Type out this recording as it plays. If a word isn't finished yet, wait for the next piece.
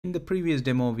In the previous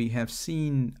demo, we have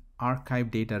seen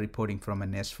archive data reporting from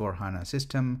an S/4HANA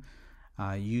system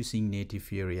using native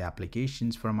Fiori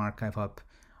applications from Archive Hub.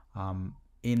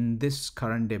 In this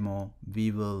current demo, we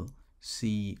will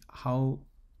see how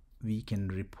we can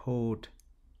report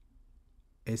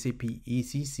SAP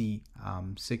ECC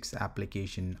 6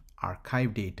 application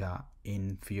archive data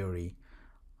in Fiori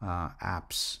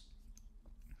Apps.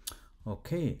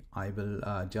 Okay, I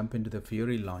will jump into the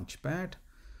Fiori Launchpad,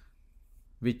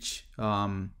 which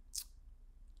can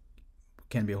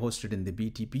be hosted in the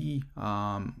BTP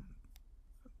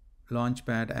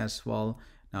Launchpad as well.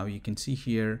 Now you can see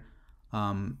here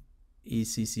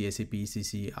ECC, SAP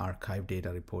ECC archive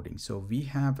data reporting. So we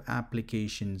have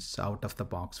applications out of the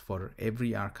box for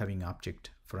every archiving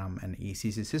object from an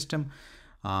ECC system.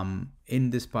 In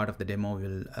this part of the demo,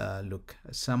 we'll look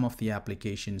at some of the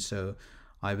applications. So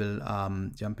I will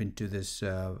jump into this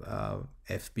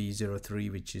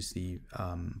FP03, which is the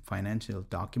financial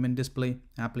document display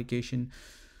application.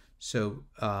 So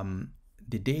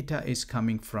the data is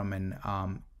coming from an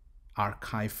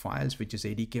archive files, which is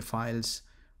ADK files,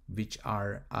 which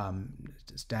are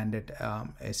standard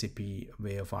SAP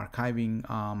way of archiving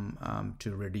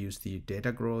to reduce the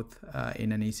data growth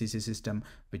in an ECC system,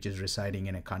 which is residing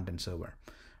in a content server.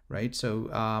 Right, so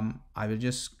I will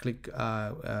just click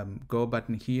go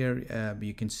button here.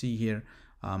 You can see here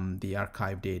the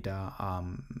archive data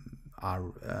are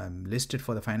listed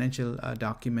for the financial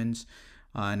documents.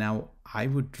 Now I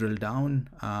would drill down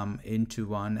into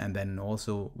one and then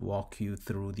also walk you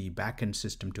through the backend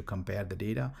system to compare the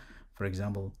data. For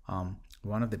example,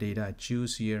 one of the data I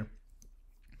choose here.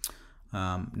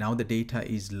 Now the data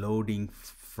is loading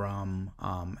from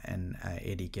an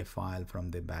ADK file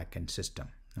from the backend system.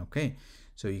 Okay,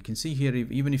 so you can see here,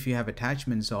 even if you have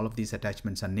attachments, all of these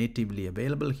attachments are natively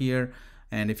available here.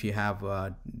 And if you have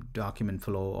a document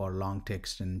flow or long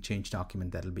text and change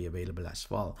document, that will be available as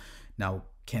well. Now,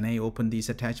 can I open these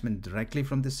attachments directly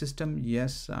from the system?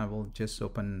 Yes, I will just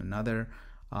open another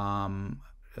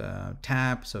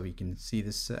tab so we can see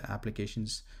this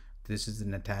applications. This is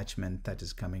an attachment that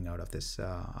is coming out of this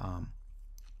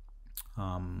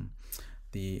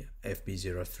the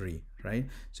FP03, right?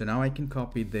 So now I can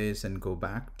copy this and go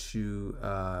back to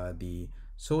the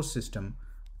source system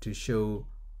to show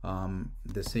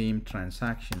the same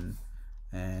transaction,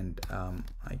 and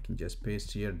I can just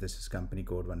paste here. This is company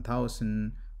code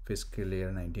 1000, fiscal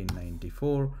year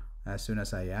 1994. As soon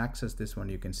as I access this one,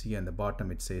 you can see on the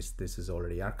bottom it says this is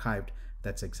already archived.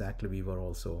 That's exactly, we were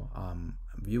also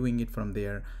viewing it from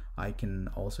there. I can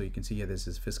also, you can see here, this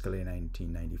is fiscal year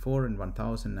 1994 and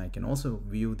 1000. I can also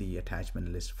view the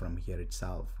attachment list from here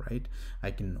itself, right?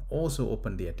 I can also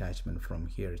open the attachment from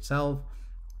here itself.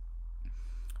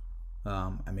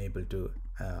 I'm able to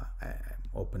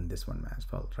open this one as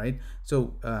well, right?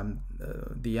 So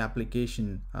the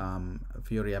application,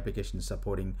 Fiori application, is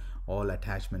supporting all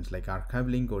attachments like archive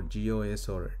link or GOS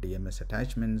or DMS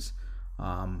attachments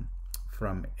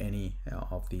from any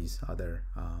of these other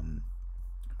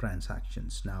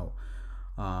transactions. Now,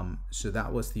 so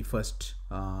that was the first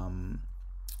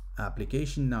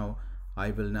application. Now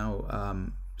I will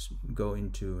now go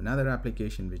into another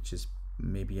application, which is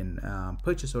maybe an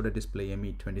purchase order display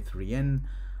ME23N.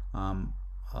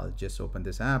 I'll just open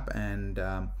this app and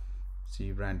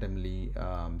see, randomly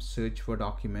search for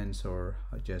documents, or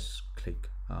just click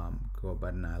go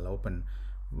button. I'll open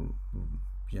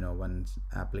one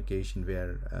application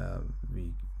where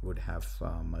we would have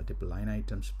multiple line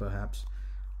items perhaps,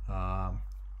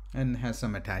 and has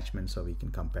some attachments so we can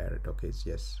compare it. Okay,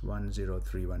 so yes,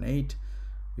 10318.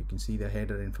 You can see the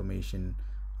header information.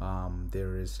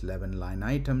 There is 11 line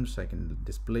items. I can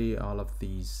display all of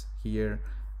these here,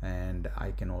 and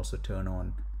I can also turn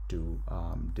on to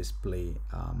display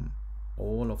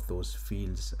all of those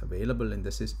fields available in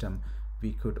the system.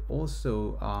 We could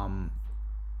also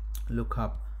look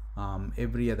up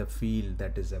every other field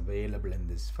that is available in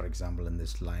this, for example, in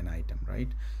this line item, right?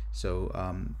 So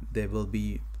there will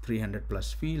be 300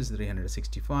 plus fields,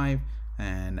 365,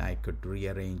 and I could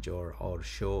rearrange or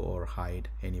show or hide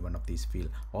any one of these fields.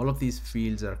 All of these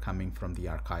fields are coming from the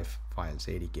archive files,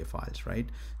 ADK files, right?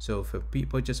 So if a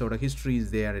purchase order history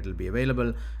is there, it will be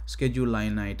available. Schedule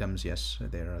line items, yes,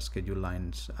 there are schedule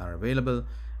lines are available.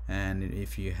 And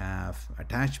if you have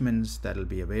attachments, that will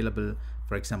be available.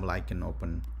 For example, I can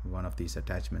open one of these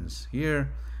attachments here.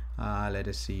 Let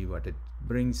us see what it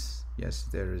brings. Yes,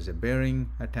 there is a bearing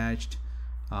attached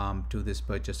to this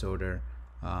purchase order.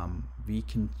 We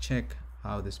can check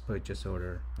how this purchase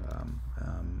order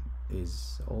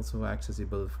is also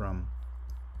accessible from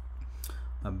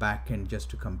a backend, just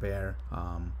to compare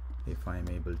if I'm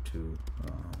able to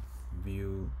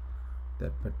view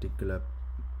that particular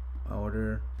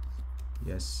order.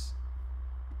 Yes,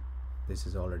 this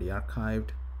is already archived,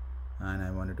 and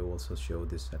I wanted to also show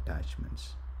this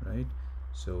attachments, right?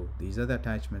 So these are the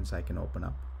attachments. I can open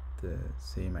up the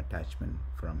same attachment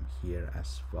from here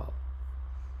as well.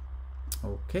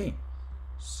 Okay,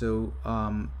 so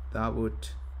that would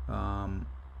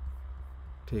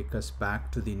take us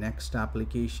back to the next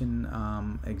application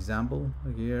example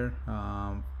here,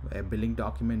 a billing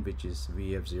document which is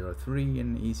VF03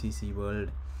 in ECC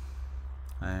world,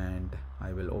 and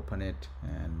I will open it,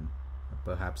 and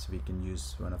perhaps we can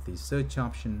use one of these search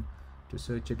option to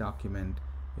search a document.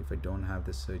 If I don't have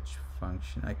the search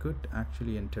function, I could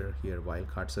actually enter here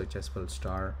wildcard search as well,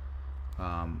 star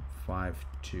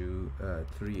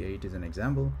 5238 is an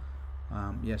example.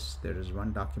 Yes, there is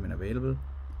one document available.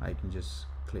 I can just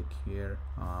click here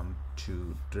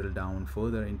to drill down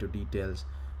further into details.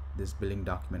 This billing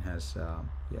document has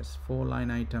yes, 4 line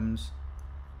items.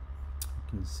 You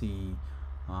can see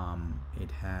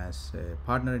it has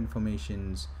partner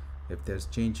informations. If there's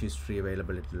change history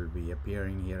available, it will be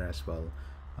appearing here as well,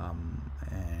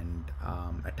 and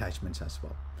attachments as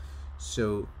well.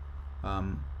 So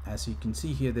as you can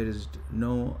see here, there is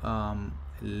no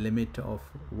limit of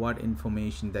what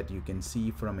information that you can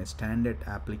see from a standard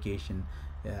application,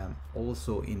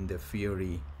 also in the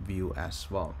Fiori view as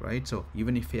well, right? So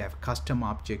even if you have custom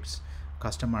objects,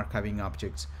 custom archiving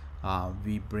objects,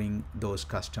 we bring those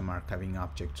custom archiving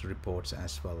objects reports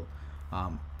as well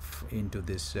into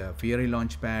this Fiori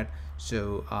Launchpad.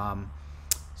 So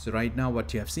so right now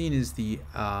what you have seen is the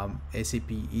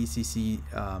SAP ECC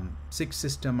 6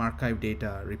 system archive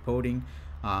data reporting.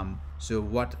 So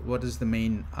what is the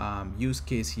main use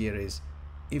case here is,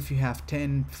 if you have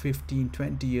 10, 15,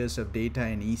 20 years of data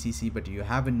in ECC, but you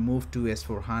haven't moved to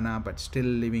S4HANA but still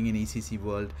living in ECC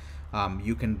world,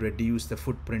 you can reduce the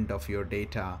footprint of your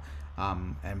data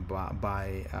and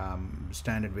by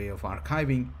standard way of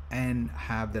archiving, and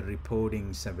have the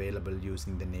reportings available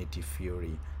using the native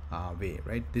Fiori way,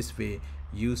 right? This way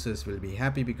users will be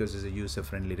happy because it's a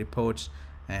user-friendly reports,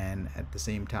 and at the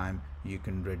same time you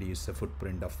can reduce the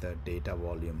footprint of the data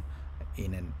volume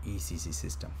in an ECC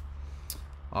system.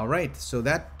 All right, so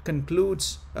that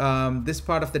concludes this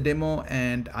part of the demo,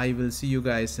 and I will see you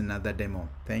guys in another demo.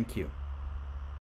 Thank you.